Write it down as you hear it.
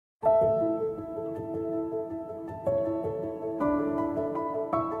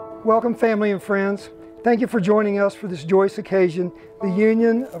Welcome, family and friends. Thank you for joining us for this joyous occasion, the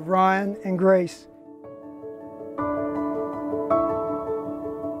union of Ryan and Grace.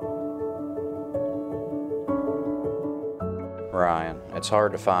 Ryan, it's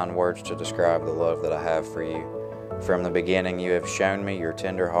hard to find words to describe the love that I have for you. From the beginning, you have shown me your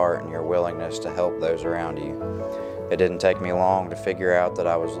tender heart and your willingness to help those around you. It didn't take me long to figure out that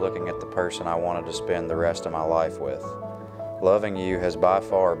I was looking at the person I wanted to spend the rest of my life with. Loving you has by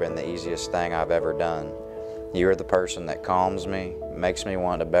far been the easiest thing I've ever done. You are the person that calms me, makes me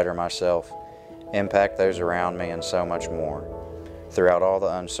want to better myself, impact those around me, and so much more. Throughout all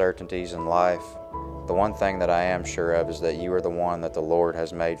the uncertainties in life, the one thing that I am sure of is that you are the one that the Lord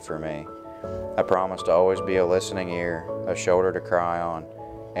has made for me. I promise to always be a listening ear, a shoulder to cry on,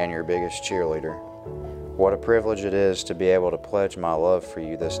 and your biggest cheerleader. What a privilege it is to be able to pledge my love for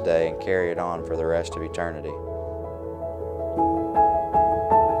you this day and carry it on for the rest of eternity.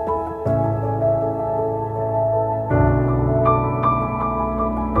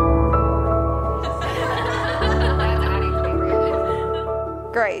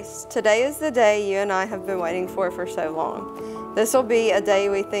 Grace, today is the day you and I have been waiting for so long. This will be a day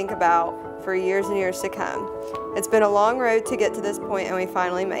we think about for years and years to come. It's been a long road to get to this point, and we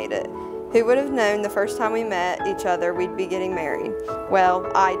finally made it. Who would have known the first time we met each other we'd be getting married? Well,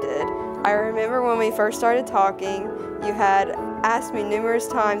 I did. I remember when we first started talking, you had asked me numerous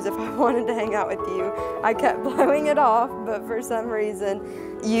times if I wanted to hang out with you. I kept blowing it off, but for some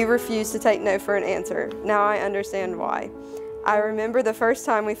reason, you refused to take no for an answer. Now I understand why. I remember the first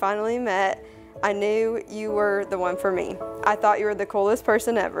time we finally met, I knew you were the one for me. I thought you were the coolest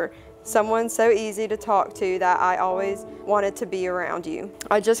person ever. Someone so easy to talk to that I always wanted to be around you.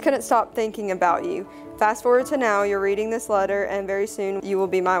 I just couldn't stop thinking about you. Fast forward to now, you're reading this letter, and very soon you will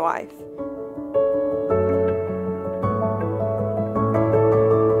be my wife.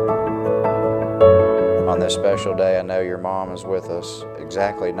 On this special day, I know your mom is with us.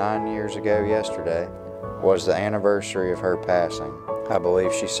 Exactly 9 years ago yesterday was the anniversary of her passing. I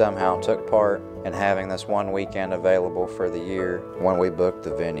believe she somehow took part in having this one weekend available for the year when we booked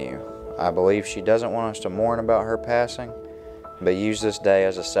the venue. I believe she doesn't want us to mourn about her passing, but use this day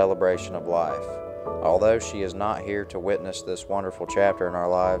as a celebration of life. Although she is not here to witness this wonderful chapter in our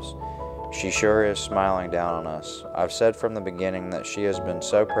lives, she sure is smiling down on us. I've said from the beginning that she has been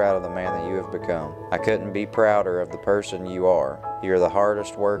so proud of the man that you have become. I couldn't be prouder of the person you are. You're the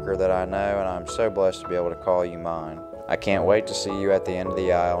hardest worker that I know, and I'm so blessed to be able to call you mine. I can't wait to see you at the end of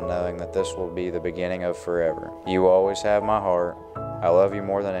the aisle, knowing that this will be the beginning of forever. You will always have my heart. I love you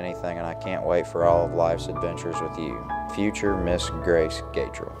more than anything, and I can't wait for all of life's adventures with you. Future Miss Grace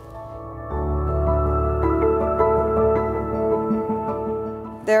Gatrell.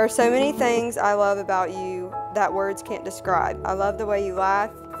 There are so many things I love about you that words can't describe. I love the way you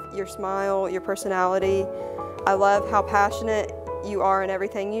laugh, your smile, your personality. I love how passionate you are in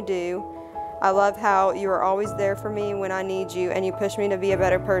everything you do. I love how you are always there for me when I need you, and you push me to be a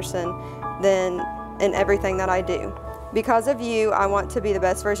better person than in everything that I do. Because of you, I want to be the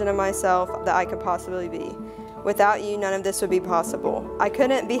best version of myself that I could possibly be. Without you, none of this would be possible. I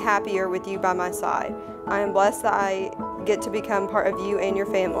couldn't be happier with you by my side. I am blessed that I get to become part of you and your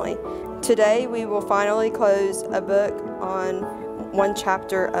family. Today, we will finally close a book on one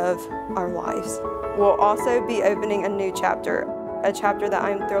chapter of our lives. We'll also be opening a new chapter, a chapter that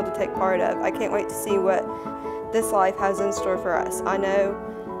I'm thrilled to take part of. I can't wait to see what this life has in store for us. I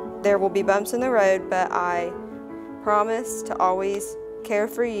know there will be bumps in the road, but I promise to always care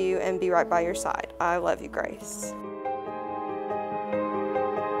for you and be right by your side. I love you, Grace.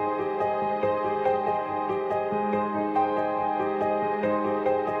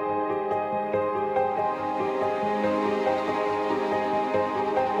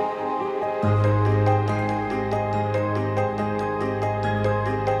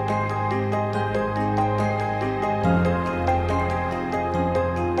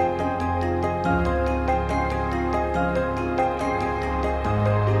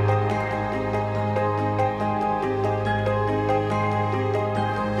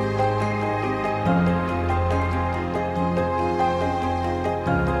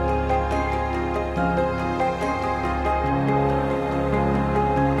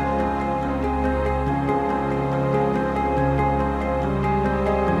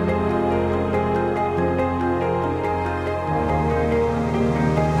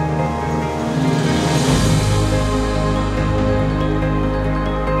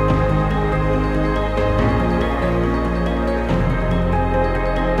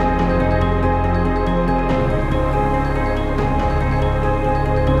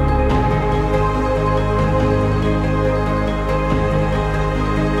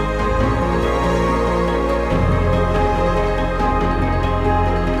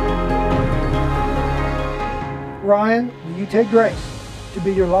 take Grace to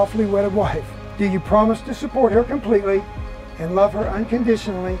be your lawfully wedded wife? Do you promise to support her completely and love her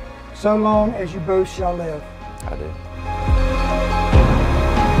unconditionally so long as you both shall live? I do.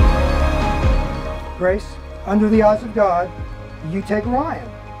 Grace, under the eyes of God, do you take Ryan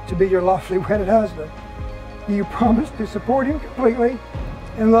to be your lawfully wedded husband? Do you promise to support him completely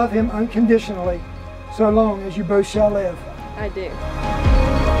and love him unconditionally so long as you both shall live? I do.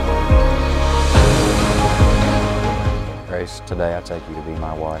 Grace, today I take you to be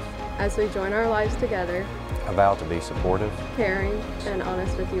my wife. As we join our lives together, I vow to be supportive, caring, and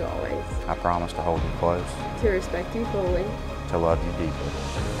honest with you always. I promise to hold you close, To respect you fully, to love you deeply,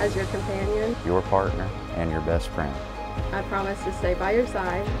 as your companion, your partner, and your best friend, I promise to stay by your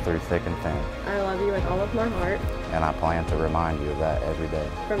side. through thick and thin, I love you with all of my heart and I plan to remind you of that every day.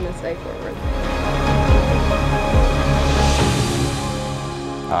 from this day forward.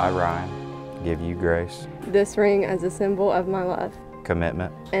 I, Ryan, give you Grace, This ring as a symbol of my love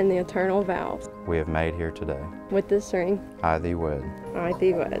commitment and the eternal vows. we have made here today. With this ring, I thee wed. I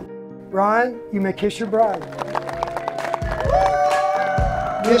thee wed. Ryan, you may kiss your bride.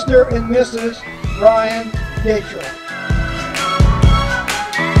 Mr. and Mrs. Ryan Gatro.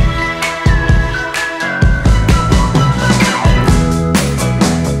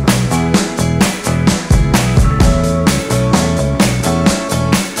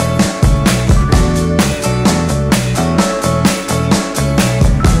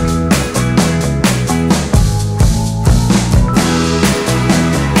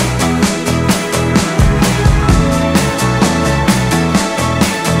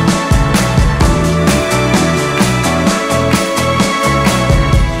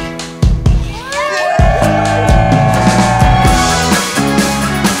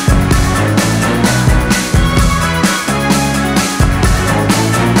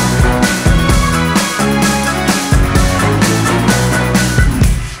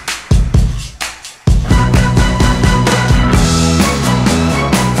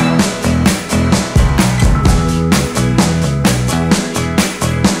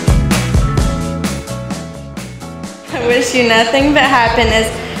 I wish you nothing but happiness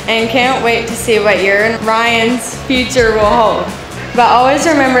and can't wait to see what your and Ryan's future will hold. But always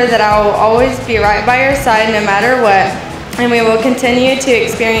remember that I will always be right by your side no matter what, and we will continue to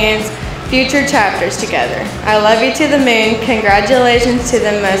experience future chapters together. I love you to the moon. Congratulations to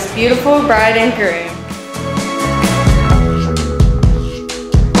the most beautiful bride and groom.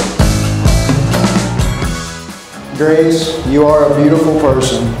 Grace, you are a beautiful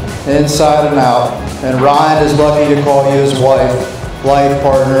person, inside and out, and Ryan is lucky to call you his wife, life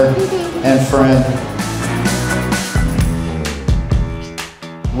partner, and friend.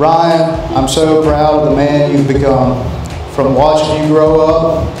 Ryan, I'm so proud of the man you've become. From watching you grow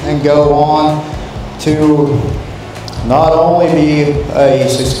up and go on to not only be a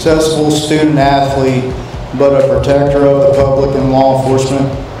successful student athlete, but a protector of the public and law enforcement.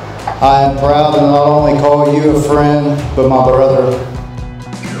 I am proud to not only call you a friend, but my brother.